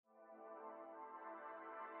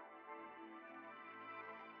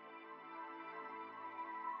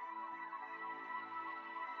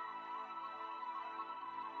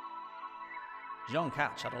Jon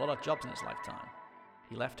Catch had a lot of jobs in his lifetime.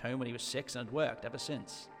 He left home when he was 6 and had worked ever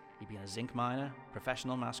since. He'd been a zinc miner,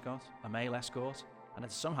 professional mascot, a male escort, and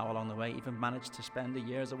had somehow along the way even managed to spend a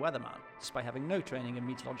year as a weatherman, despite having no training in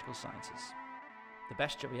meteorological sciences. The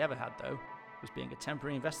best job he ever had, though, was being a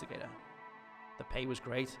temporary investigator. The pay was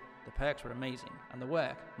great, the perks were amazing, and the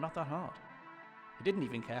work not that hard. He didn't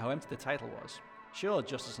even care how empty the title was. Sure,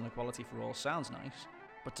 justice and equality for all sounds nice,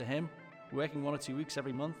 but to him, working 1 or 2 weeks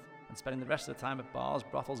every month and spending the rest of the time at bars,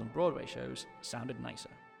 brothels and Broadway shows sounded nicer.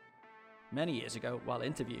 Many years ago, while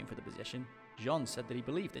interviewing for the position, Jon said that he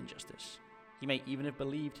believed in justice. He may even have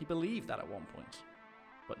believed he believed that at one point.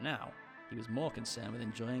 But now, he was more concerned with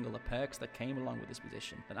enjoying all the perks that came along with this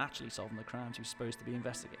position than actually solving the crimes he was supposed to be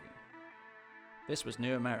investigating. This was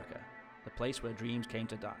New America, the place where dreams came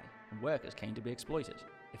to die and workers came to be exploited.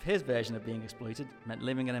 If his version of being exploited meant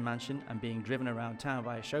living in a mansion and being driven around town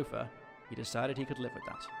by a chauffeur, he decided he could live with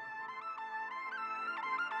that.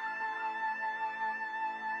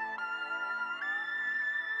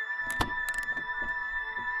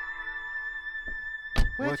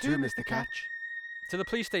 Where to, Mr. Catch? To the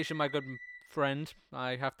police station, my good friend.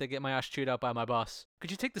 I have to get my ass chewed out by my boss.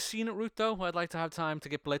 Could you take the scenic route, though? I'd like to have time to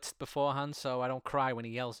get blitzed beforehand so I don't cry when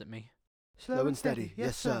he yells at me. Slow and steady,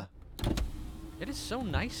 yes, sir. It is so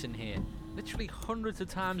nice in here. Literally hundreds of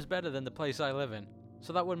times better than the place I live in.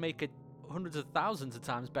 So that would make it hundreds of thousands of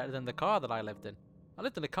times better than the car that I lived in. I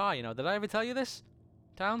lived in a car, you know. Did I ever tell you this?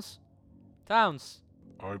 Towns?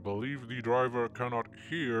 I believe the driver cannot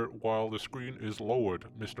hear while the screen is lowered,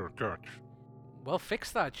 Mr. Catch. Well,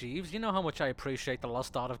 fix that, Jeeves. You know how much I appreciate the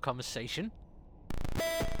lost art of conversation.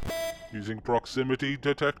 Using proximity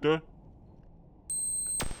detector.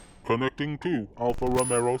 Connecting to Alpha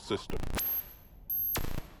Romero system.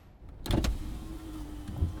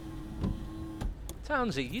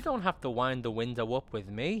 Townsy, you don't have to wind the window up with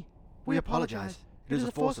me. We apologize. It is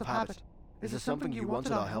a force of habit. Is there something you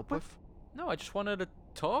wanted our help with? No, I just wanted to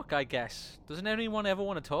talk, I guess. Doesn't anyone ever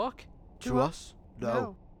want to talk? To us?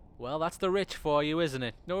 No. Well, that's the rich for you, isn't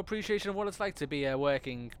it? No appreciation of what it's like to be a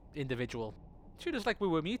working individual. Treat us like we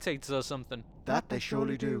were mutates or something. That they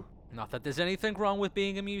surely do. Not that there's anything wrong with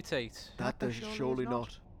being a mutate. That there surely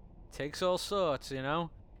not. Takes all sorts, you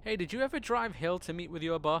know? Hey, did you ever drive hill to meet with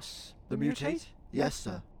your boss? The mutate? Yes,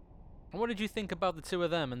 sir. And what did you think about the two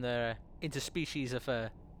of them and their interspecies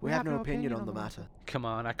affair? We have no opinion on the matter. Come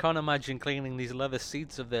on, I can't imagine cleaning these leather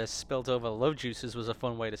seats of their spilt over love juices was a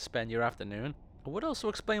fun way to spend your afternoon. It would also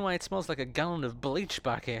explain why it smells like a gallon of bleach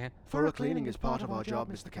back here. Thorough cleaning is part of our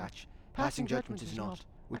job, Mr. Catch. Passing judgment is not.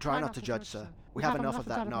 We try not to judge, sir. We have enough of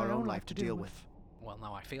that in our own life to deal with. Well,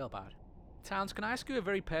 now I feel bad. Towns, can I ask you a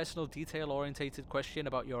very personal, detail-orientated question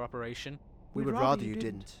about your operation? We would rather you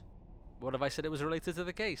didn't. What if I said it was related to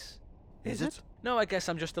the case? Is it? No, I guess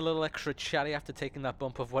I'm just a little extra chatty after taking that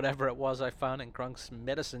bump of whatever it was I found in Gronk's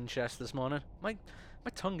medicine chest this morning. My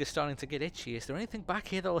tongue is starting to get itchy. Is there anything back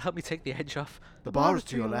here that will help me take the edge off? The bar is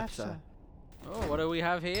to your left, sir. Oh, what do we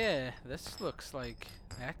have here? This looks like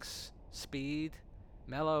X, Speed,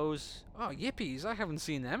 Mellows. Oh, Yippies. I haven't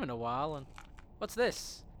seen them in a while. And what's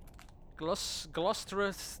this?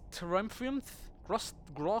 Glostereth Triumph?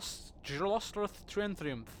 Glostereth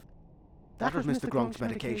Triumph. That was Mr. Gronk's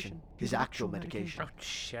medication. His actual medication. Oh,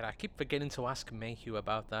 shit. I keep forgetting to ask Mayhew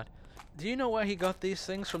about that. Do you know where he got these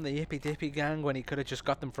things from the Yippy Dippy gang when he could have just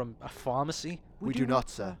got them from a pharmacy? We do not,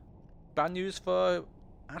 sir. Bad news for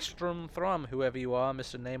Astrum Thrum, whoever you are,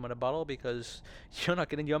 Mr. Name on a bottle, because you're not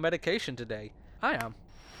getting your medication today. I am.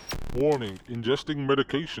 Warning, ingesting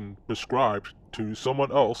medication prescribed to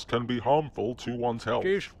someone else can be harmful to one's health.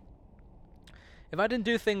 Jeez. If I didn't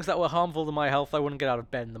do things that were harmful to my health, I wouldn't get out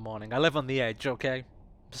of bed in the morning. I live on the edge, okay?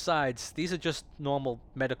 Besides, these are just normal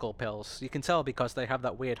medical pills. You can tell because they have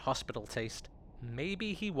that weird hospital taste.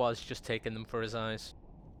 Maybe he was just taking them for his eyes.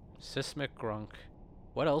 Sistmic Gronk.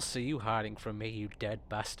 What else are you hiding from me, you dead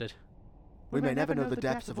bastard? We may never know the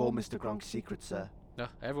depths of all Mr. Gronk's secrets, sir.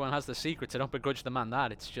 Everyone has the secrets. I don't begrudge the man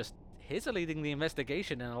that. It's just his are leading the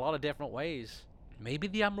investigation in a lot of different ways. Maybe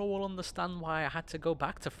the Admiral will understand why I had to go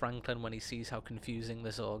back to Franklin when he sees how confusing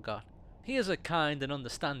this all got. He is a kind and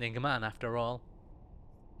understanding man, after all.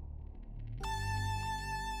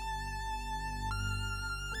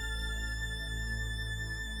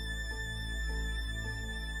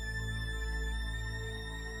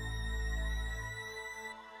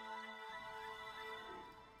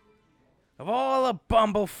 Of all the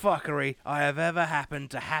bumblefuckery I have ever happened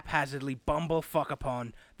to haphazardly bumblefuck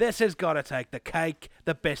upon, this has got to take the cake,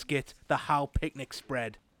 the biscuit, the whole picnic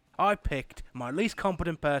spread. I picked my least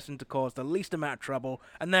competent person to cause the least amount of trouble,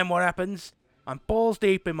 and then what happens? I'm balls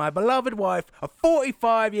deep in my beloved wife of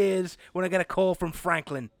 45 years when I get a call from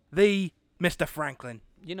Franklin. The Mr. Franklin.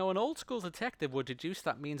 You know, an old school detective would deduce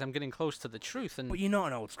that means I'm getting close to the truth, and... But you're not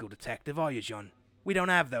an old school detective, are you, John? We don't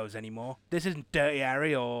have those anymore. This isn't Dirty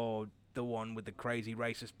Harry or the one with the crazy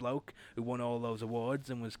racist bloke who won all those awards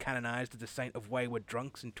and was canonized as a saint of wayward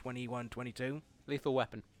drunks in 21-22. Lethal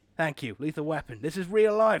Weapon. Thank you, Lethal Weapon. This is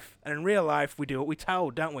real life, and in real life we do what we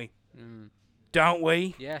told, don't we? Don't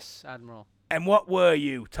we? Yes, Admiral. And what were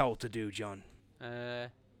you told to do, John?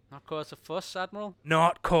 Not cause a fuss, Admiral?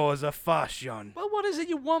 Not cause a fuss, John. Well, what is it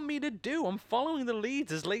you want me to do? I'm following the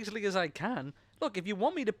leads as lazily as I can. Look, if you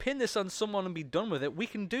want me to pin this on someone and be done with it, we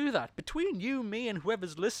can do that. Between you, me, and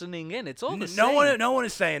whoever's listening in, it's all the same. No one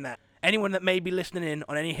is saying that. Anyone that may be listening in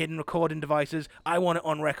on any hidden recording devices, I want it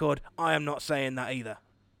on record. I am not saying that either.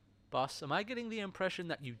 Boss, am I getting the impression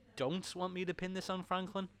that you don't want me to pin this on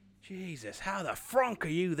Franklin? Jesus, how the fronk are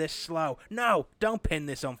you this slow? No, don't pin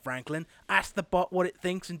this on Franklin. Ask the bot what it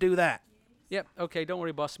thinks and do that. Yep, okay, don't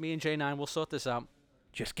worry, boss. Me and J9 will sort this out.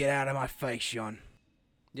 Just get out of my face, John.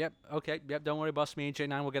 Yep, okay, yep, don't worry, boss. Me and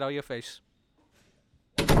J9 will get out of your face.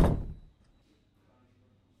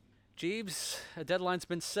 Jeeves, a deadline's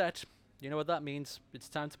been set. You know what that means. It's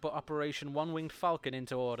time to put Operation One-Winged Falcon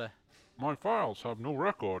into order. My files have no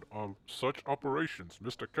record of such operations,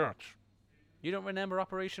 Mr. Catch. You don't remember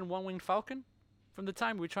Operation One-Winged Falcon? From the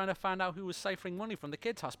time we were trying to find out who was ciphering money from the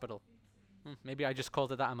kids' hospital. Maybe I just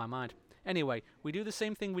called it that in my mind. Anyway, we do the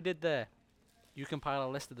same thing we did there. You compile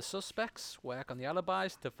a list of the suspects, work on the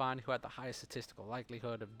alibis to find who had the highest statistical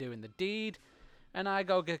likelihood of doing the deed, and I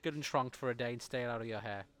go get good and shrunk for a day and stay out of your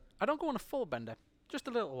hair. I don't go on a full bender, just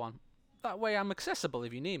a little one. That way I'm accessible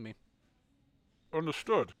if you need me.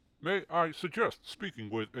 Understood. May I suggest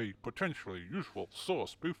speaking with a potentially useful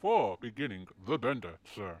source before beginning the bender,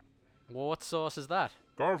 sir? What source is that?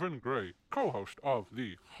 Garvin Gray, co-host of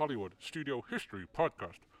the Hollywood Studio History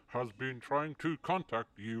podcast, has been trying to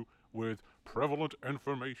contact you with prevalent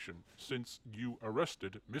information since you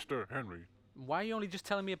arrested Mr. Henry. Why are you only just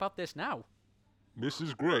telling me about this now?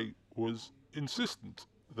 Mrs. Gray was insistent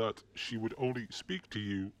that she would only speak to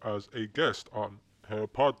you as a guest on her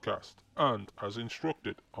podcast, and as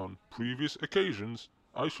instructed on previous occasions,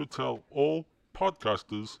 I should tell all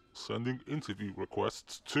podcasters sending interview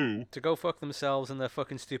requests to go fuck themselves and their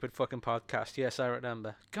fucking stupid fucking podcast. Yes, I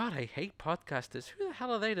remember. God, I hate podcasters. Who the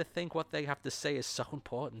hell are they to think what they have to say is so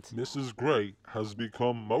important? Mrs. Gray has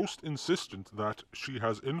become most insistent that she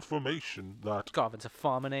has information that... Garvin's a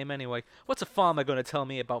farmer name anyway. What's a farmer going to tell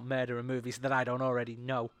me about murder in movies that I don't already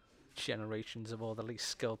know? Generations of all the least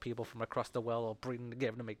skilled people from across the world all breeding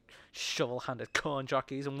together to make shovel-handed corn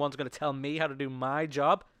jockeys, and one's going to tell me how to do my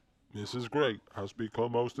job? Mrs. Gray has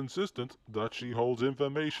become most insistent that she holds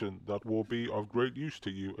information that will be of great use to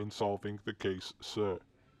you in solving the case, sir.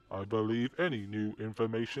 I believe any new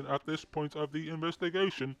information at this point of the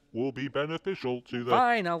investigation will be beneficial to the...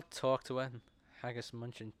 Fine, I'll talk to her. Haggis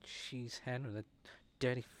munching cheese hen with the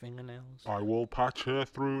dirty fingernails. I will patch her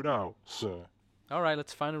through now, sir. Alright,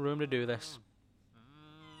 let's find a room to do this.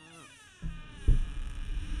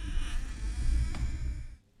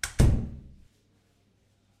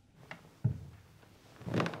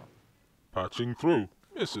 Patching through,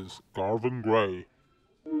 Mrs. Garvin Gray.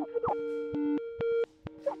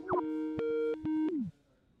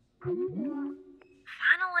 Finally!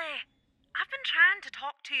 I've been trying to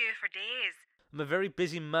talk to you for days. I'm a very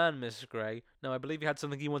busy man, Mrs. Gray. Now, I believe you had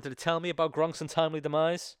something you wanted to tell me about Gronk's untimely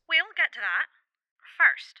demise? We'll get to that.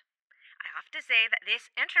 First, I have to say that this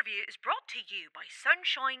interview is brought to you by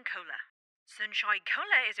Sunshine Cola. Sunshine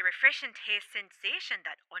Cola is a refreshing taste sensation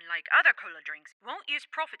that, unlike other cola drinks, won't use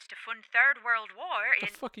profits to fund Third World War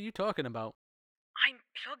What the fuck are you talking about? I'm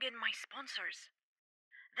plugging my sponsors.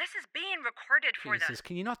 This is being recorded for Jesus,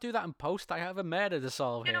 can you not do that in post? I have a murder to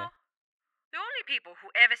solve You here. know, the only people who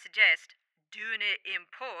ever suggest doing it in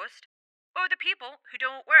post are the people who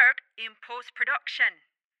don't work in post-production.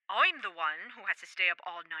 I'm the one who has to stay up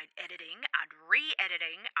all night editing and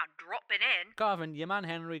re-editing and dropping in. Garvin, your man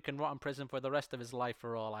Henry can rot in prison for the rest of his life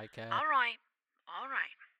for all I care. All right.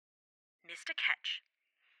 Mr. Catch,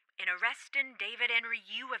 in arresting David Henry,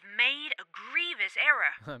 you have made a grievous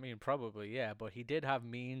error. I mean, probably, yeah, but he did have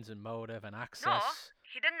means and motive and No, access.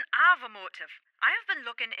 he didn't have a motive. I have been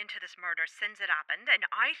looking into this murder since it happened, and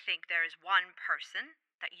I think there is one person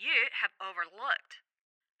that you have overlooked.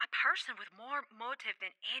 A person with more motive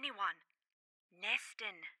than anyone.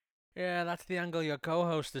 Neston. Yeah, that's the angle your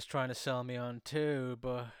co-host is trying to sell me on too,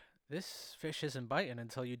 but this fish isn't biting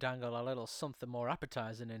until you dangle a little something more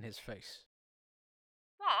appetizing in his face.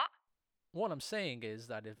 What? What I'm saying is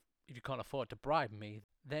that if if you can't afford to bribe me,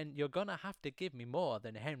 then you're gonna have to give me more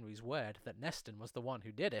than Henry's word that Neston was the one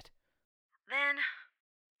who did it. Then,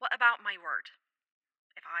 what about my word?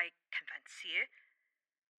 If I convince you,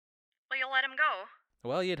 will you let him go?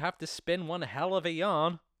 Well, you'd have to spin one hell of a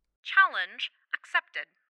yarn. Challenge accepted.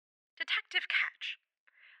 Detective Catch,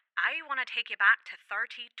 I want to take you back to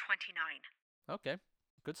 3029. Okay,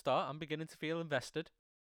 good start. I'm beginning to feel invested.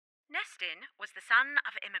 Neston was the son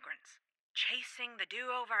of immigrants. Chasing the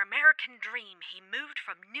do-over American dream, he moved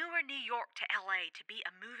from newer New York to LA to be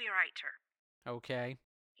a movie writer. Okay.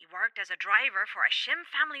 He worked as a driver for a Shim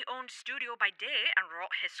family-owned studio by day and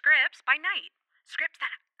wrote his scripts by night. Scripts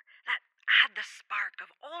that had the spark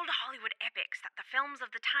of old Hollywood epics that the films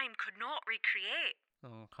of the time could not recreate.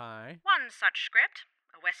 Okay. One such script,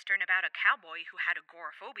 a western about a cowboy who had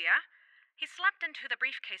agoraphobia, he slept into the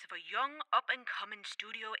briefcase of a young, up-and-coming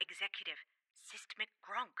studio executive, Sistmic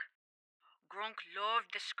Gronk. Gronk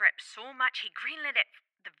loved the script so much he greenlit it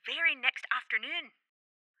the very next afternoon.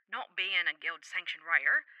 Not being a guild-sanctioned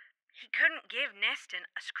writer, he couldn't give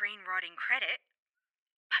Neston a screenwriting credit.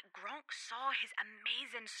 But Gronk saw his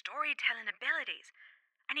amazing storytelling abilities,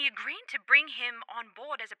 and he agreed to bring him on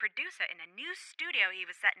board as a producer in a new studio he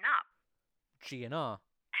was setting up. G&R.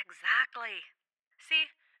 Exactly.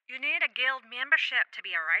 See, you need a guild membership to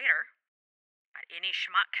be a writer. But any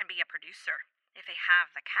schmuck can be a producer, if they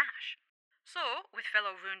have the cash. So, with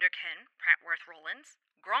fellow wunderkind Prentworth Rollins,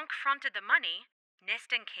 Gronk fronted the money,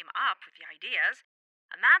 Neston came up with the ideas,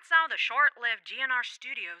 and that's how the short-lived GNR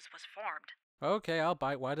Studios was formed. Okay, I'll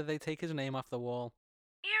bite. Why did they take his name off the wall?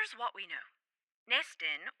 Here's what we know.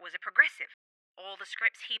 Neston was a progressive. All the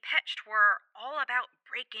scripts he pitched were all about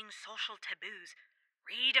breaking social taboos,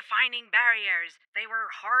 redefining barriers. They were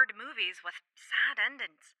hard movies with sad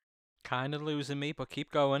endings. Kinda losing me, but keep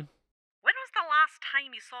going. When was the last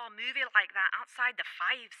time you saw a movie like that outside the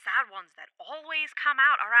 5 sad ones that always come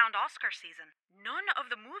out around Oscar season? None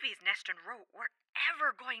of the movies Neston wrote were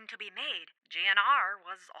ever going to be made. GNR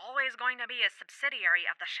was always going to be a subsidiary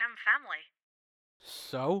of the Sham family.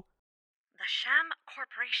 So? The Sham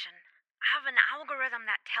Corporation have an algorithm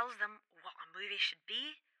that tells them what a movie should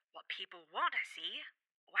be, what people want to see,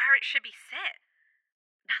 where it should be set.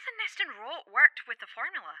 Nothing Neston wrote worked with the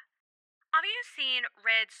formula. Have you seen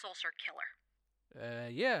Red Saucer Killer?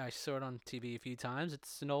 Yeah, I saw it on TV a few times.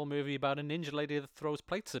 It's an old movie about a ninja lady that throws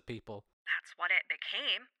plates at people. That's what it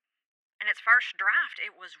became. In its first draft,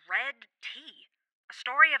 it was Red Tea, a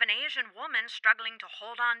story of an Asian woman struggling to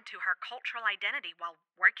hold on to her cultural identity while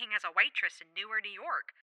working as a waitress in newer New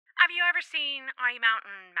York. Have you ever seen Eye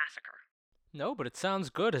Mountain Massacre? No, but it sounds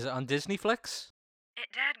good. Is it on Disney Flicks?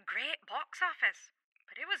 It did great box office,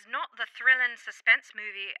 but it was not the thrilling suspense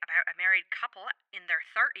movie about a married couple in their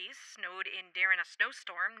 30s snowed in during a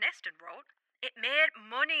snowstorm Neston wrote. It made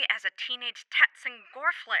money as a teenage tits and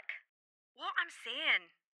gore flick. What I'm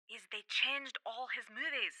saying is they changed all his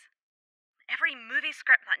movies. Every movie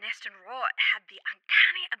script that Neston wrote had the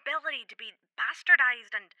uncanny ability to be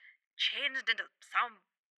bastardized and changed into some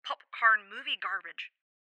popcorn movie garbage.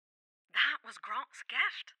 That was Gronk's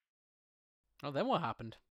gift. Oh, then what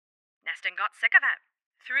happened? Neston got sick of it,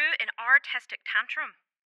 threw an artistic tantrum.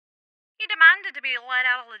 He demanded to be let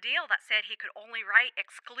out of the deal that said he could only write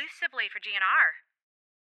exclusively for GNR.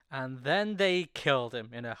 And then they killed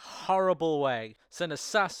him in a horrible way. Sent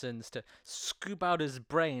assassins to scoop out his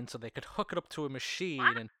brain so they could hook it up to a machine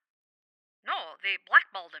What? and... No, they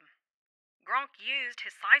blackballed him. Gronk used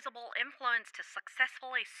his sizable influence to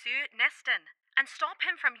successfully sue Neston and stop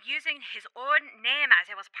him from using his own name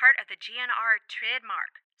as it was part of the GNR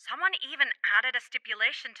trademark. Someone even added a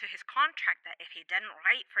stipulation to his contract that if he didn't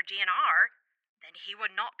write for GNR, then he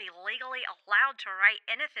would not be legally allowed to write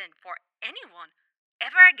anything for anyone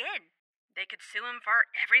ever again. They could sue him for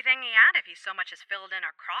everything he had if he so much as filled in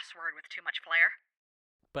a crossword with too much flair.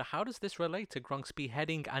 But how does this relate to Gronk's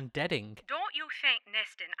beheading and deading? Don't you think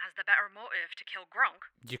Neston has the better motive to kill Gronk?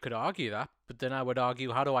 You could argue that, but then I would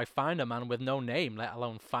argue, how do I find a man with no name, let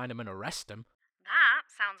alone find him and arrest him? That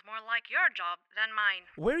sounds more like your job than mine.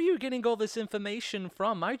 Where are you getting all this information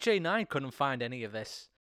from? My J9 couldn't find any of this.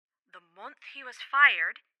 The month he was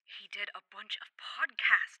fired, he did a bunch of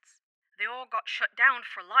podcasts. They all got shut down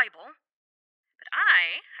for libel. But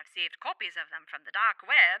I have saved copies of them from the dark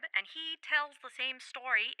web, and he tells the same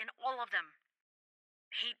story in all of them.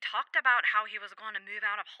 He talked about how he was going to move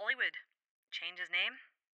out of Hollywood, change his name,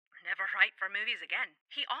 never write for movies again.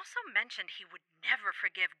 He also mentioned he would never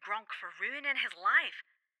forgive Gronk for ruining his life,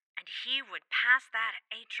 and he would pass that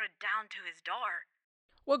hatred down to his door.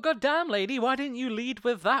 Well, goddamn, lady, why didn't you lead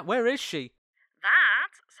with that? Where is she?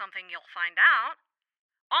 That's something you'll find out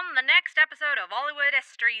on the next episode of Hollywood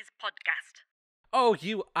Histories podcast. Oh,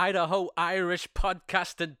 you Idaho Irish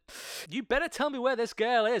podcaster. You better tell me where this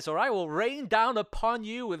girl is, or I will rain down upon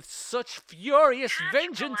you with such furious Catch,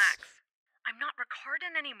 vengeance. relax. I'm not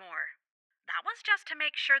recording anymore. That was just to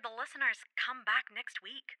make sure the listeners come back next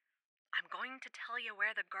week. I'm going to tell you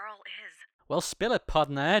where the girl is. Well, spill it,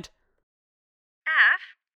 podnerd.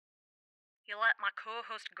 F, you let my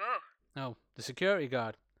co-host go. Oh, the security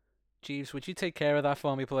guard. Jeeves, would you take care of that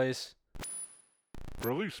for me, please?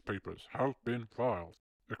 Release papers have been filed.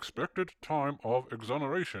 Expected time of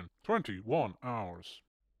exoneration 21 hours.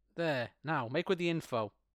 There, now, make with the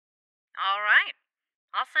info. All right.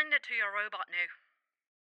 I'll send it to your robot now.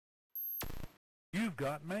 You've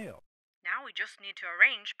got mail. Now we just need to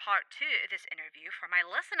arrange part 2 of this interview for my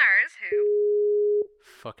listeners who...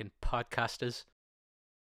 Fucking podcasters.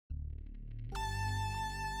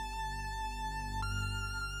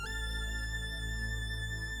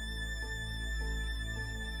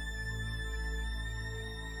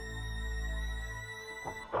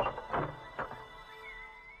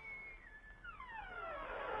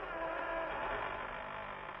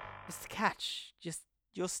 Mr. Catch,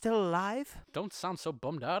 you're still alive? Don't sound so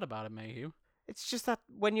bummed out about it, Mayhew. It's just that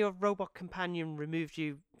when your robot companion removed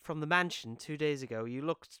you from the mansion 2 days ago, you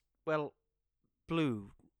looked, well,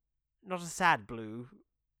 blue. Not a sad blue.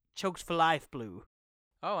 Choked for life blue.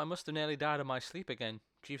 Oh, I must have nearly died in my sleep again.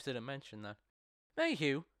 Jeeves didn't mention that.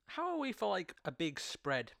 Mayhew, how are we for, like, a big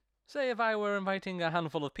spread? Say if I were inviting a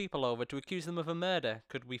handful of people over to accuse them of a murder,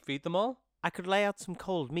 could we feed them all? I could lay out some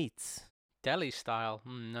cold meats. Deli style?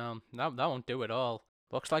 No, that won't do at all.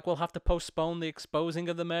 Looks like we'll have to postpone the exposing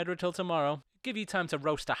of the murderer till tomorrow. Give you time to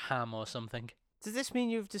roast a ham or something. Does this mean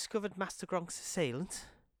you've discovered Master Gronk's assailant?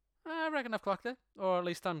 I reckon I've clocked it. Or at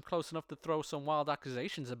least I'm close enough to throw some wild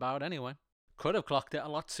accusations about anyway. Could have clocked it a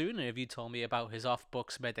lot sooner if you told me about his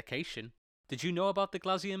off-books medication. Did you know about the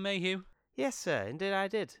Glazium, Mayhew? Yes, sir, indeed I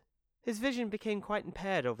did. His vision became quite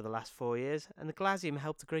impaired over the last 4 years, and the Glazium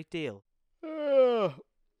helped a great deal.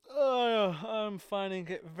 I'm finding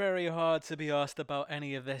it very hard to be asked about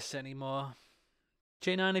any of this anymore.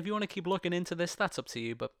 J9, if you want to keep looking into this, that's up to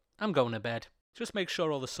you, but I'm going to bed. Just make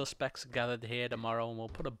sure all the suspects are gathered here tomorrow and we'll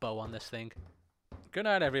put a bow on this thing. Good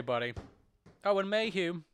night, everybody. Oh, and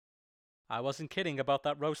Mayhew, I wasn't kidding about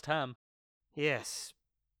that roast ham. Yes,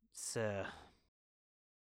 sir.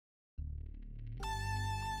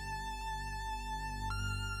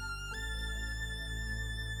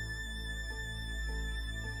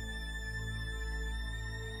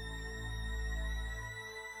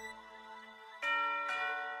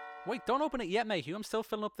 Wait, don't open it yet, Mayhew. I'm still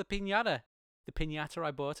filling up the piñata. The piñata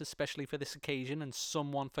I bought especially for this occasion and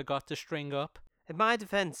someone forgot to string up. In my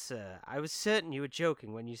defence, sir, I was certain you were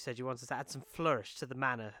joking when you said you wanted to add some flourish to the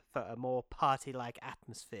manor for a more party-like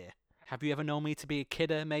atmosphere. Have you ever known me to be a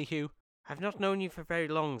kidder, Mayhew? I've not known you for very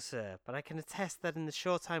long, sir, but I can attest that in the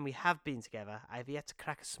short time we have been together, I have yet to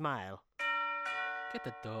crack a smile. Get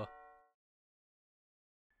the door.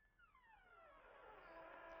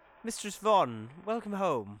 Mistress Vaughn, welcome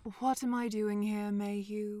home. What am I doing here,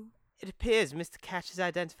 Mayhew? It appears Mr. Catch has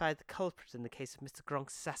identified the culprit in the case of Mr.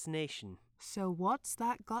 Gronk's assassination. So what's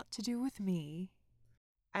that got to do with me?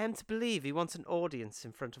 I am to believe he wants an audience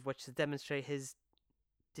in front of which to demonstrate his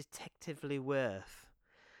detectively worth.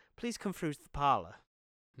 Please come through to the parlour.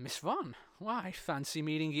 Miss Vaughn, why, fancy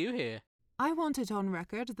meeting you here. I want it on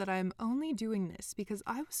record that I am only doing this because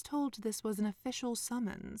I was told this was an official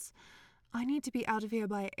summons. I need to be out of here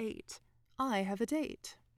by 8. I have a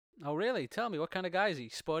date. Oh, really? Tell me, what kind of guy is he?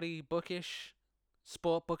 Sporty, bookish,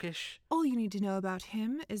 sport bookish? All you need to know about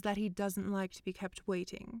him is that he doesn't like to be kept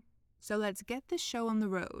waiting. So let's get this show on the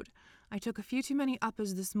road. I took a few too many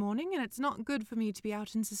uppers this morning, and it's not good for me to be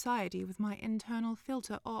out in society with my internal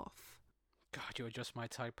filter off. God, you're just my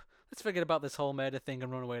type. Let's forget about this whole murder thing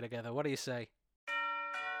and run away together. What do you say?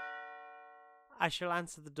 I shall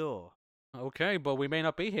answer the door. Okay, but we may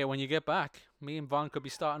not be here when you get back. Me and Vaughn could be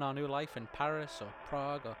starting our new life in Paris or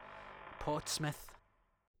Prague or Portsmouth.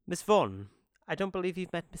 Miss Vaughn, I don't believe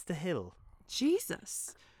you've met Mr. Hill.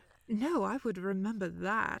 Jesus. No, I would remember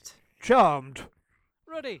that. Charmed.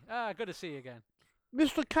 Ruddy, good to see you again.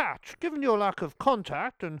 Mr. Catch, given your lack of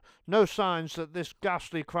contact and no signs that this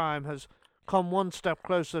ghastly crime has come one step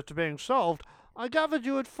closer to being solved, I gathered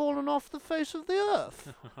you had fallen off the face of the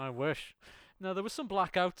earth. I wish. No, there was some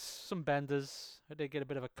blackouts, some benders. I did get a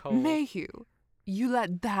bit of a cold. Mayhew, you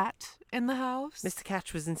let that in the house? Mr.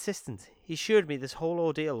 Catch was insistent. He assured me this whole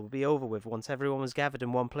ordeal would be over with once everyone was gathered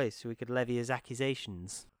in one place so he could levy his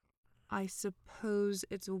accusations. I suppose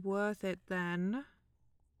it's worth it then.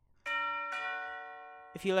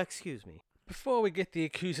 If you'll excuse me. Before we get the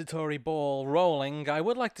accusatory ball rolling, I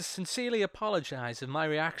would like to sincerely apologize if my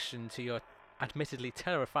reaction to your admittedly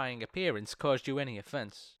terrifying appearance caused you any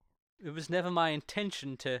offense. It was never my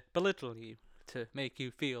intention to belittle you, to make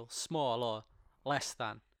you feel small or less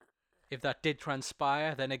than. If that did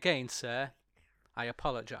transpire, then again, sir, I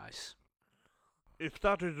apologize. If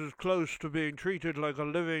that is as close to being treated like a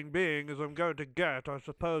living being as I'm going to get, I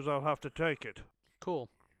suppose I'll have to take it. Cool.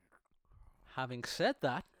 Having said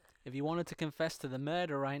that, if you wanted to confess to the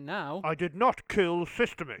murder right now... I did not kill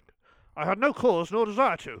Sistmic. I had no cause nor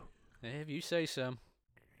desire to. If you say so.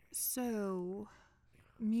 So,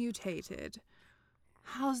 mutated.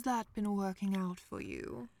 How's that been working out for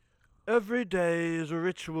you? Every day is a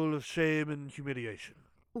ritual of shame and humiliation.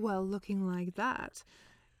 Well, looking like that,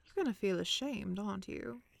 you're gonna feel ashamed, aren't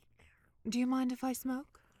you? Do you mind if I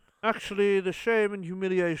smoke? Actually, the shame and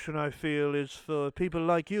humiliation I feel is for people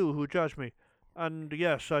like you who judge me. And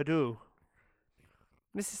yes, I do.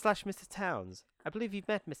 Mrs. Towns, I believe you've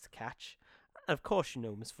met Mr. Catch. And of course you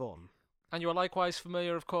know Miss Vaughan. And you are likewise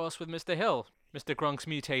familiar, of course, with Mr. Hill, Mr. Gronk's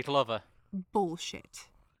mutate lover. Bullshit.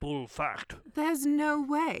 Bull fact. There's no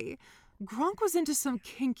way. Gronk was into some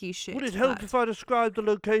kinky shit. Would it help but- if I described the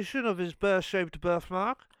location of his bear-shaped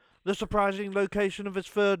birthmark? The surprising location of his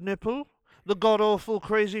third nipple? The god-awful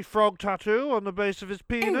crazy frog tattoo on the base of his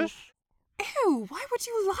penis? Ew, why would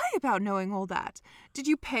you lie about knowing all that? Did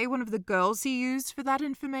you pay one of the girls he used for that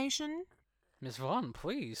information? Miss Vaughan,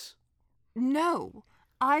 please. No,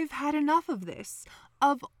 I've had enough of this.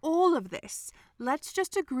 Of all of this. Let's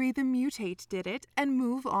just agree the mutate did it and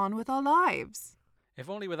move on with our lives. If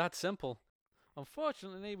only were that simple.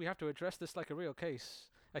 Unfortunately, we have to address this like a real case.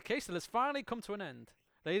 A case that has finally come to an end.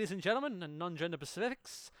 Ladies and gentlemen, and non-gender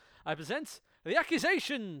Pacifics, I present the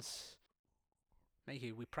accusations!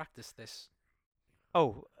 Mayhew, we practiced this.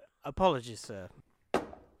 Oh, apologies, sir.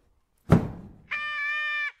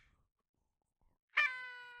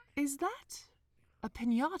 Is that a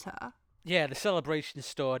piñata? Yeah, the celebration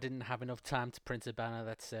store didn't have enough time to print a banner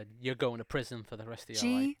that said, "You're going to prison for the rest of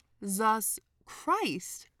your life." Jesus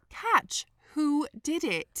Christ. Catch, who did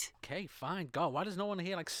it? Okay, fine. God, why does no one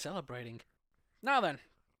here like celebrating? Now then,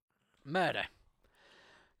 murder.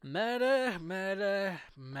 Murder, murder,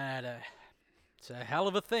 murder. It's a hell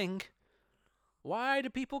of a thing. Why do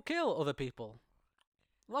people kill other people?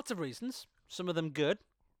 Lots of reasons. Some of them good,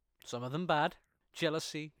 some of them bad.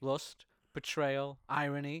 Jealousy, lust, betrayal,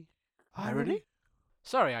 irony. Irony?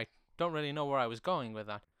 Sorry, I don't really know where I was going with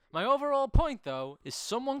that. My overall point, though, is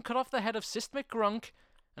someone cut off the head of Sistmic Gronk,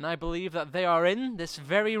 and I believe that they are in this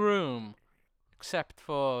very room. Except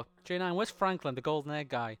for... J9, where's Franklin, the golden egg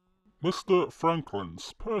guy? Mr.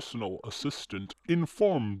 Franklin's personal assistant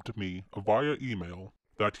informed me via email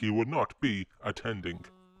that he would not be attending.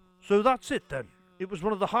 So that's it then. It was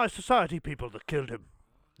one of the high society people that killed him.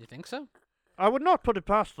 You think so? I would not put it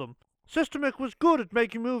past them. Sistmic was good at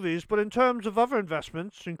making movies, but in terms of other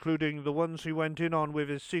investments, including the ones he went in on with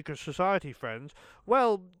his secret society friends,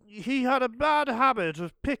 well, he had a bad habit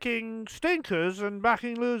of picking stinkers and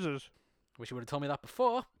backing losers. Wish you would have told me that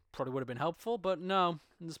before. Probably would have been helpful, but no.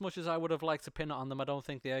 As much as I would have liked to pin it on them, I don't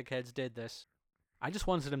think the eggheads did this. I just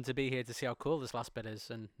wanted him to be here to see how cool this last bit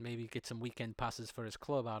is, and maybe get some weekend passes for his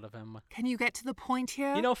club out of him. Can you get to the point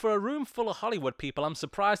here? You know, for a room full of Hollywood people, I'm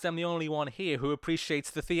surprised I'm the only one here who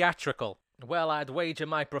appreciates the theatrical. Well, I'd wager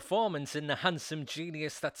my performance in The Handsome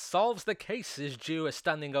Genius That Solves the Case is due a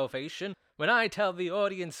standing ovation when I tell the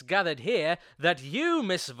audience gathered here that you,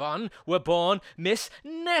 Miss Vaughan, were born Miss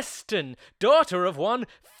Neston, daughter of one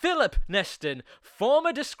Philip Neston,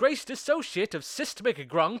 former disgraced associate of Sistmic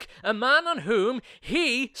Gronk, a man on whom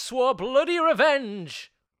he swore bloody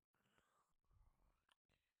revenge.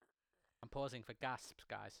 I'm pausing for gasps,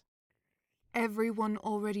 guys. Everyone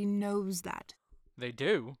already knows that. They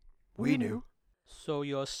do? We knew. So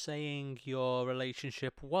you're saying your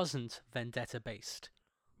relationship wasn't vendetta-based?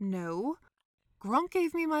 No. Gronk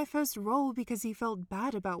gave me my first role because he felt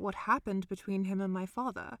bad about what happened between him and my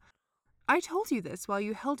father. I told you this while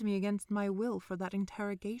you held me against my will for that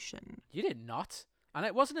interrogation. You did not. And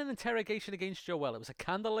it wasn't an interrogation against your will. It was a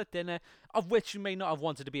candlelit dinner of which you may not have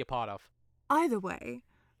wanted to be a part of. Either way,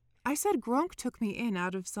 I said Gronk took me in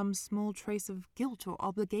out of some small trace of guilt or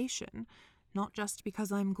obligation, not just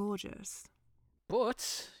because I'm gorgeous.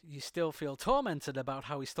 But you still feel tormented about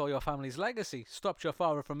how he stole your family's legacy, stopped your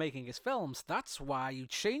father from making his films. That's why you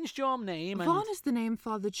changed your name and... Vaughn is the name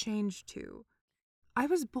father changed to. I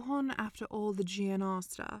was born after all the GNR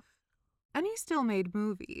stuff. And he still made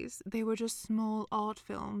movies. They were just small art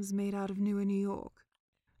films made out of New York.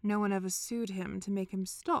 No one ever sued him to make him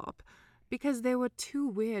stop, because they were too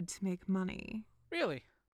weird to make money. Really?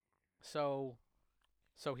 So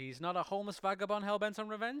he's not a homeless vagabond hellbent on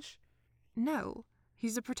revenge? No,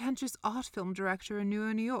 he's a pretentious art film director in New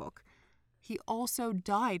York. He also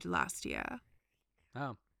died last year.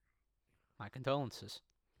 Oh. My condolences.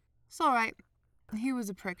 It's alright. He was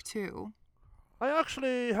a prick too. I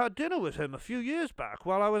actually had dinner with him a few years back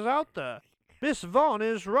while I was out there. Miss Vaughn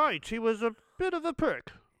is right, he was a bit of a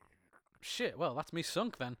prick. Shit, well, that's me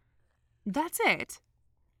sunk then. That's it?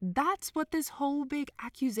 That's what this whole big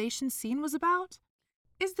accusation scene was about?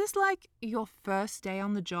 Is this like your first day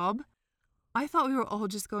on the job? I thought we were all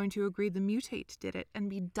just going to agree the mutate did it and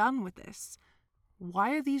be done with this.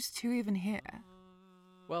 Why are these two even here?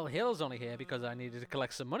 Well, Hill's only here because I needed to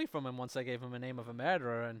collect some money from him once I gave him a name of a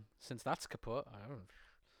murderer, and since that's kaput, I don't...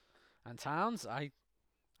 And Towns, I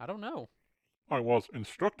don't know. I was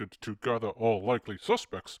instructed to gather all likely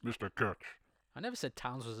suspects, Mr. Catch. I never said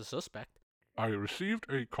Towns was a suspect. I received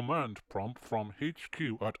a command prompt from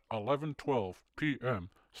HQ at 11:12 p.m.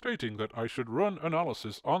 stating that I should run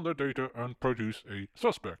analysis on the data and produce a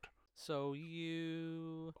suspect. So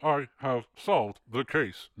you... I have solved the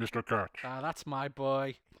case, Mr. Catch. Ah, that's my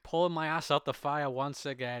boy. Pulling my ass out the fire once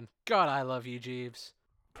again. God, I love you, Jeeves.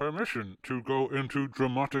 Permission to go into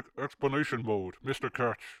dramatic explanation mode, Mr.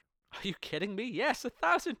 Catch. Are you kidding me? Yes,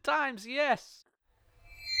 1,000 times, yes!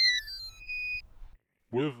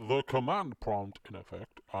 With the command prompt in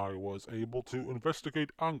effect, I was able to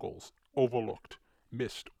investigate angles overlooked,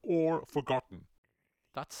 missed, or forgotten.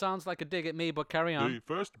 That sounds like a dig at me, but carry on. The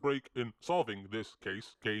first break in solving this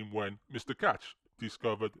case came when Mr. Catch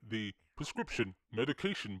discovered the prescription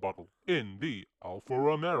medication bottle in the Alfa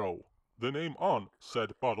Romero. The name on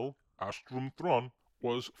said bottle, Astrum Thron,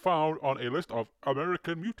 was found on a list of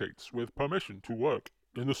American mutates with permission to work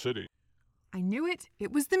in the city. I knew it.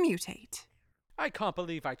 It was the mutate. I can't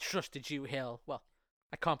believe I trusted you, Hill. Well,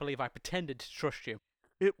 I can't believe I pretended to trust you.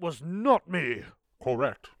 It was not me.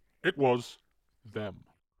 Correct. It was them.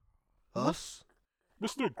 Us?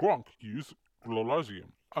 Mr. Gronk used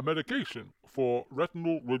glolazium, a medication for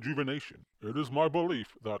retinal rejuvenation. It is my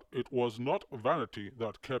belief that it was not vanity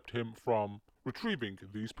that kept him from retrieving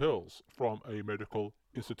these pills from a medical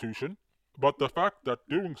institution, but the fact that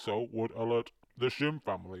doing so would alert the Shim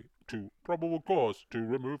family to probable cause to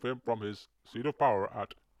remove him from his seat of power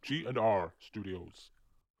at G&R Studios.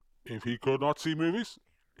 If he could not see movies,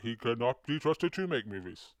 he could not be trusted to make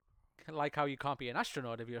movies. Like how you can't be an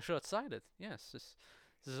astronaut if you're short-sighted. Yes, this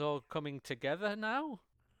is all coming together now.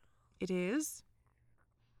 It is?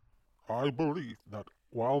 I believe that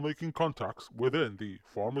while making contacts within the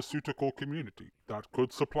pharmaceutical community that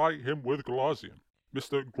could supply him with glosium,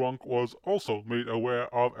 Mr. Gronk was also made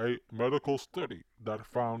aware of a medical study that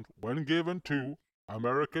found when given to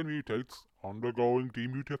American mutates undergoing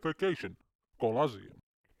demutification, glosium,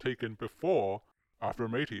 taken before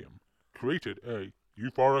affirmatium, created a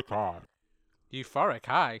euphoric high. Euphoric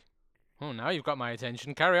high? Oh, now you've got my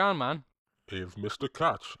attention. Carry on, man. If Mr.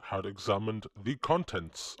 Catch had examined the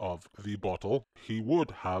contents of the bottle, he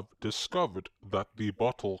would have discovered that the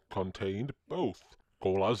bottle contained both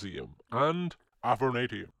glosium and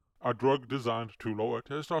affirmatium, a drug designed to lower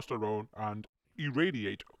testosterone and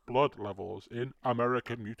irradiate blood levels in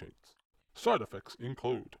American mutates. Side effects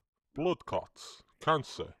include blood clots,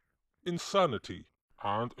 cancer, insanity,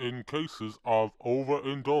 and in cases of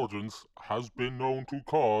overindulgence has been known to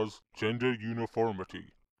cause gender uniformity.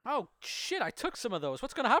 Oh, shit, I took some of those.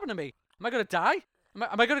 What's going to happen to me? Am I going to die?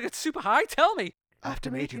 Am I going to get super high? Tell me.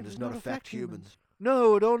 Affirmatium does not affect humans.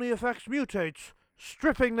 No, it only affects mutates,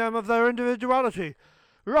 stripping them of their individuality,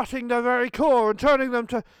 rotting their very core and turning them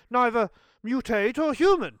to neither mutate or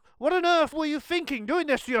human. What on earth were you thinking doing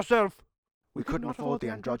this to yourself? We couldn't afford the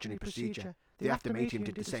androgyny procedure. The affirmatium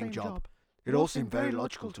did the same job. It all seemed very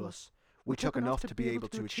logical to us. We took enough to be able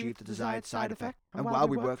to achieve the desired side effect, and while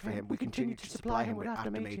we worked for him, we continued to supply him with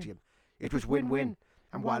affirmatium. It was win-win,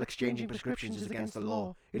 and while exchanging prescriptions is against the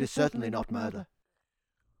law, it is certainly not murder.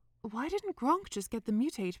 Why didn't Gronk just get the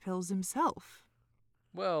mutate pills himself?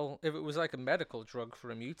 Well, if it was like a medical drug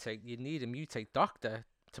for a mutate, you'd need a mutate doctor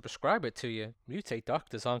to prescribe it to you. Mutate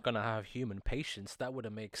doctors aren't going to have human patients. That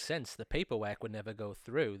wouldn't make sense. The paperwork would never go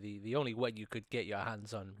through. The only way you could get your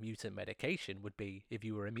hands on mutant medication would be if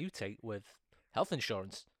you were a mutate with health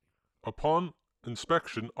insurance. Upon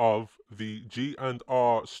inspection of the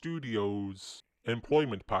G&R Studios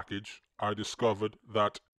employment package, I discovered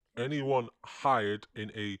that anyone hired in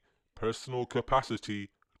a personal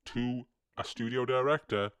capacity to a studio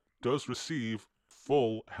director does receive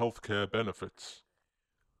full healthcare benefits.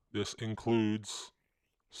 This includes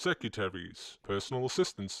secretaries, personal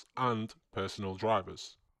assistants, and personal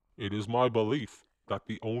drivers. It is my belief that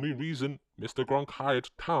the only reason Mr. Gronk hired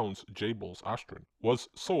Towns Jables Astron was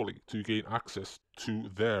solely to gain access to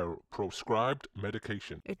their proscribed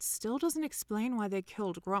medication. It still doesn't explain why they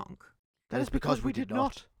killed Gronk. That is because we did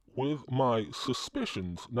not. With my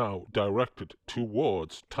suspicions now directed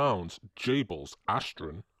towards Towns Jables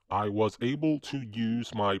Astron, I was able to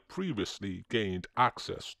use my previously gained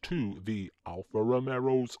access to the Alpha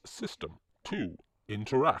Romero's system to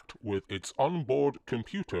interact with its onboard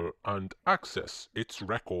computer and access its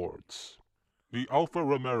records. The Alpha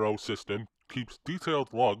Romero system keeps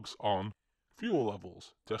detailed logs on fuel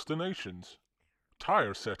levels, destinations,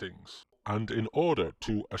 tire settings, and in order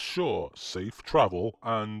to assure safe travel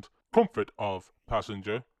and comfort of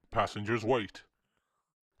passengers wait.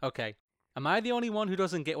 Okay, am I the only one who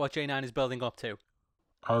doesn't get what J9 is building up to?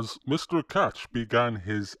 As Mr. Catch began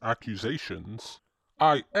his accusations,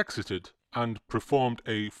 I exited and performed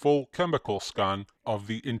a full chemical scan of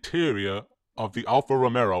the interior of the Alfa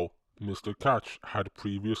Romero. Mr. Catch had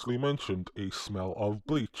previously mentioned a smell of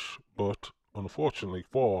bleach, but unfortunately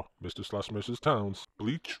for Mr./Mrs. Towns,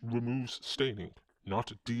 bleach removes staining,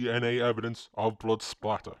 not DNA evidence of blood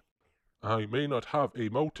splatter. I may not have a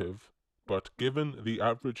motive, but given the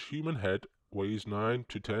average human head weighs 9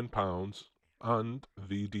 to 10 pounds, and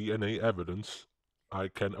the DNA evidence, I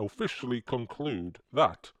can officially conclude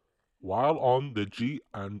that, while on the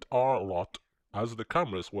G&R lot, as the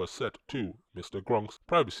cameras were set to Mr. Gronk's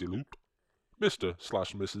privacy loop,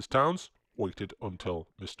 Mr./Mrs. Towns waited until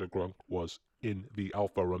Mr. Gronk was in the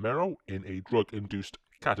Alfa Romero in a drug-induced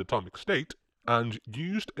catatonic state, and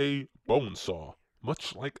used a bone saw,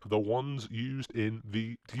 much like the ones used in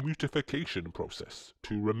the demutification process,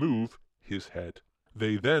 to remove his head.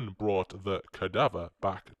 They then brought the cadaver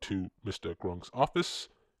back to Mr. Gronk's office,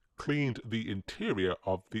 cleaned the interior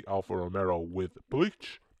of the Alfa Romero with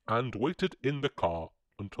bleach, and waited in the car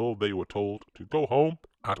until they were told to go home,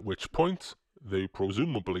 at which point they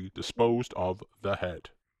presumably disposed of the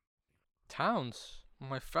head. Towns,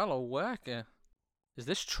 my fellow worker. Is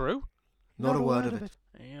this true? Not a word of it.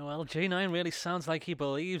 Yeah, well, J9 really sounds like he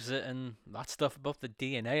believes it, and that stuff about the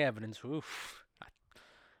DNA evidence, oof. I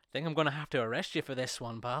think I'm going to have to arrest you for this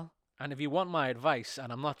one, pal. And if you want my advice,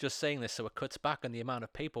 and I'm not just saying this so it cuts back on the amount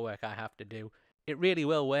of paperwork I have to do, it really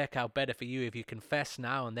will work out better for you if you confess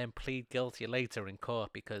now and then plead guilty later in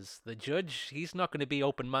court, because the judge, he's not going to be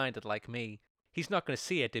open-minded like me. He's not going to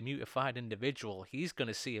see a demutified individual. He's going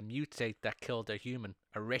to see a mutate that killed a human,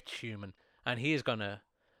 a rich human, and he is going to...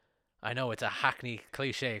 I know it's a hackney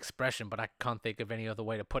cliche expression, but I can't think of any other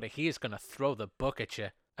way to put it. He is going to throw the book at you.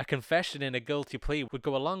 A confession in a guilty plea would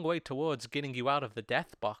go a long way towards getting you out of the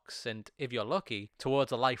death box, and, if you're lucky,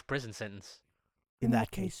 towards a life prison sentence. In that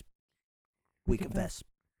case, we confess.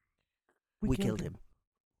 We killed him.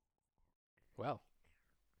 Well,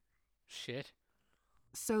 shit.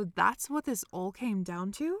 So that's what this all came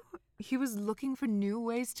down to? He was looking for new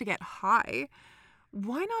ways to get high.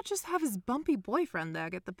 Why not just have his bumpy boyfriend there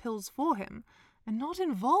get the pills for him, and not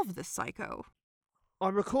involve this psycho? I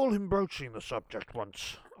recall him broaching the subject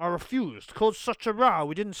once. I refused, caused such a row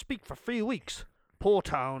we didn't speak for 3 weeks. Poor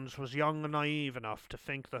Towns was young and naive enough to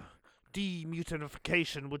think the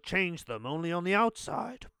demutification would change them only on the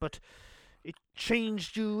outside, but it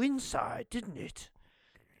changed you inside, didn't it?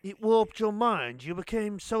 It warped your mind. You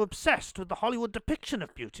became so obsessed with the Hollywood depiction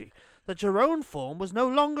of beauty that your own form was no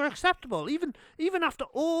longer acceptable, even after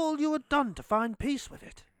all you had done to find peace with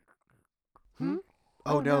it.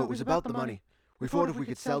 Oh no, it was about the money. We thought if we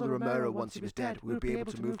could sell the Romero once he was dead, we would be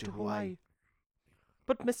able to move to Hawaii.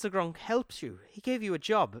 But Mr. Gronk helps you. He gave you a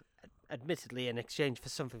job, admittedly in exchange for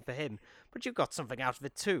something for him, but you got something out of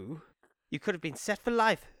it too. You could have been set for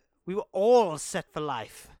life. We were all set for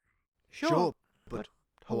life. Sure, but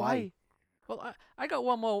Hawaii. Well, I got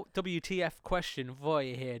one more WTF question for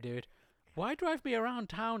you here, dude. Why drive me around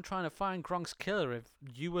town trying to find Gronk's killer if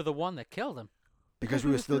you were the one that killed him? Because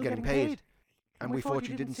we were still getting paid. And we thought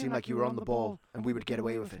you didn't seem like you were on the ball, and we would get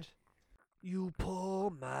away with it. You poor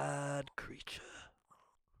mad creature.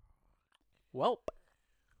 Welp.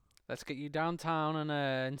 Let's get you downtown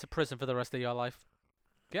and into prison for the rest of your life.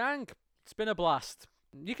 Gang, it's been a blast.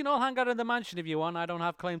 You can all hang out in the mansion if you want. I don't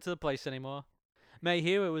have claim to the place anymore. May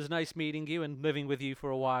here, it was nice meeting you and living with you for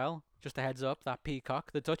a while. Just a heads up, that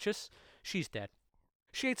peacock, the Duchess, she's dead.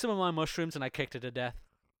 She ate some of my mushrooms and I kicked her to death.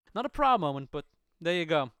 Not a proud moment, but there you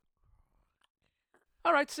go.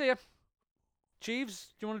 Alright, see ya.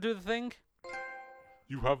 Jeeves, do you want to do the thing?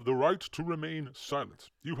 You have the right to remain silent.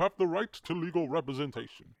 You have the right to legal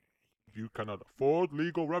representation. If you cannot afford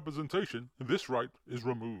legal representation, this right is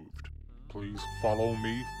removed. Please follow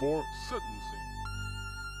me for sentencing.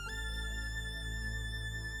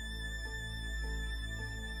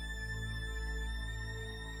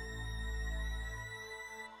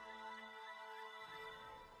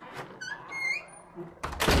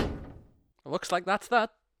 Looks like that's that.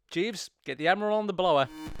 Jeeves, get the Admiral on the blower.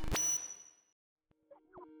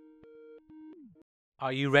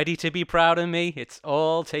 Are you ready to be proud of me? It's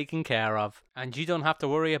all taken care of. And you don't have to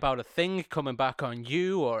worry about a thing coming back on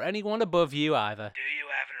you or anyone above you either. Do you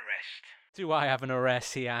have an arrest? Do I have an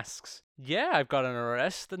arrest, he asks. Yeah, I've got an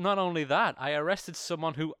arrest. Not only that, I arrested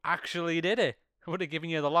someone who actually did it. I would have given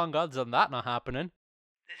you the long odds on that not happening.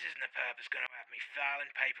 This isn't a purpose going to have me filing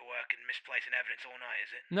paperwork and misplacing evidence all night,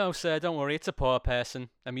 is it? No, sir, don't worry. It's a poor person.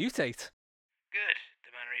 A mutate. Good.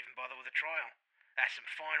 The man even bother with a trial. That's some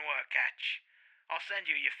fine work, Catch. I'll send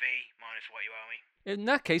you your fee, minus what you owe me. In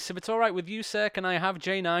that case, if it's alright with you, sir, can I have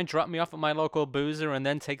J9 drop me off at my local boozer and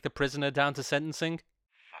then take the prisoner down to sentencing?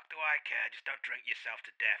 Fuck do I care, just don't drink yourself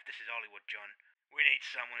to death. This is Hollywood, John. We need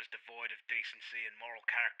someone as devoid of decency and moral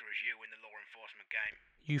character as you in the law enforcement game.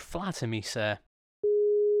 You flatter me, sir.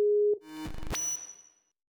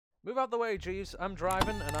 Move out the way, Jeeves. I'm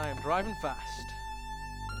driving, and I am driving fast.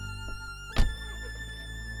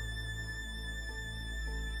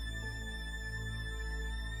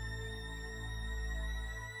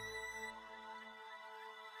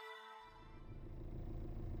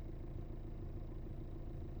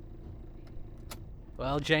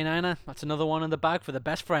 Well, J9er, that's another one in the bag for the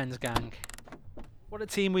best friends gang. What a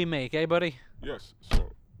team we make, eh, buddy? Yes, sir.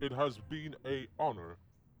 It has been a honor.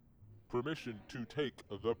 Permission to take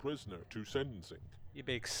the prisoner to sentencing. You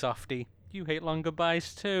big softy. You hate long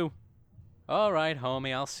goodbyes too. Alright,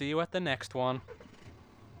 homie, I'll see you at the next one.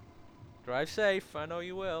 Drive safe, I know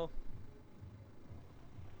you will.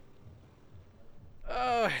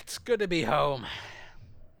 Oh, it's good to be home.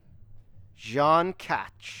 Jon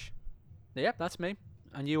Catch. Yep, that's me.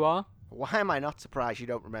 And you are? Why am I not surprised you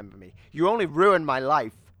don't remember me? You only ruined my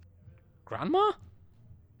life. Grandma?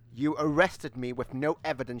 You arrested me with no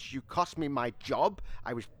evidence. You cost me my job.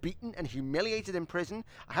 I was beaten and humiliated in prison.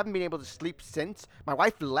 I haven't been able to sleep since. My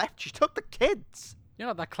wife left. She took the kids. You're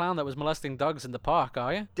not that clown that was molesting dogs in the park,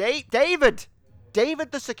 are you? David!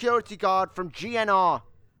 David, the security guard from GNR.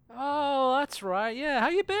 Oh, that's right. Yeah, how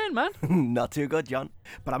you been, man? Not too good, John.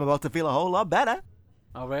 But I'm about to feel a whole lot better.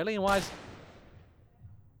 Oh, really? And why's...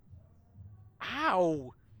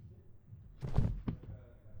 Ow!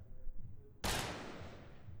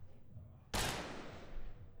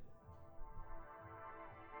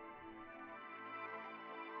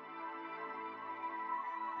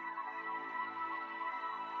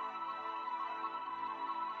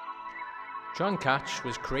 Jon Catch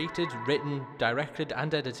was created, written, directed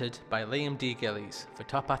and edited by Liam D. Gillies for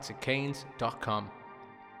tophatsandcanes.com.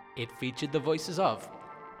 It featured the voices of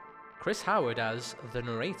Chris Howard as the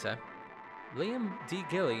narrator, Liam D.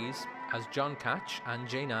 Gillies as Jon Catch and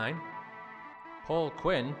J9, Paul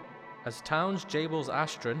Quinn as Towns, Jables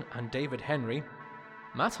Astron and David Henry,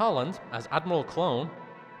 Matt Holland as Admiral Clone,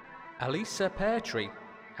 Elisa Peartree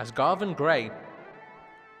as Garvin Gray,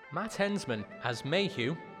 Matt Hensman as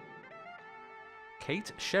Mayhew,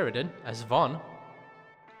 Kate Sheridan as Vaughn,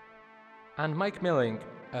 and Mike Milling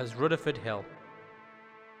as Rutherford Hill.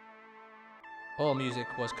 All music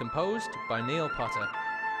was composed by Neil Potter.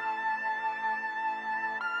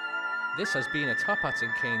 This has been a Top Hats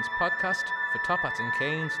and Canes podcast for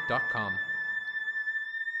tophatsandcanes.com.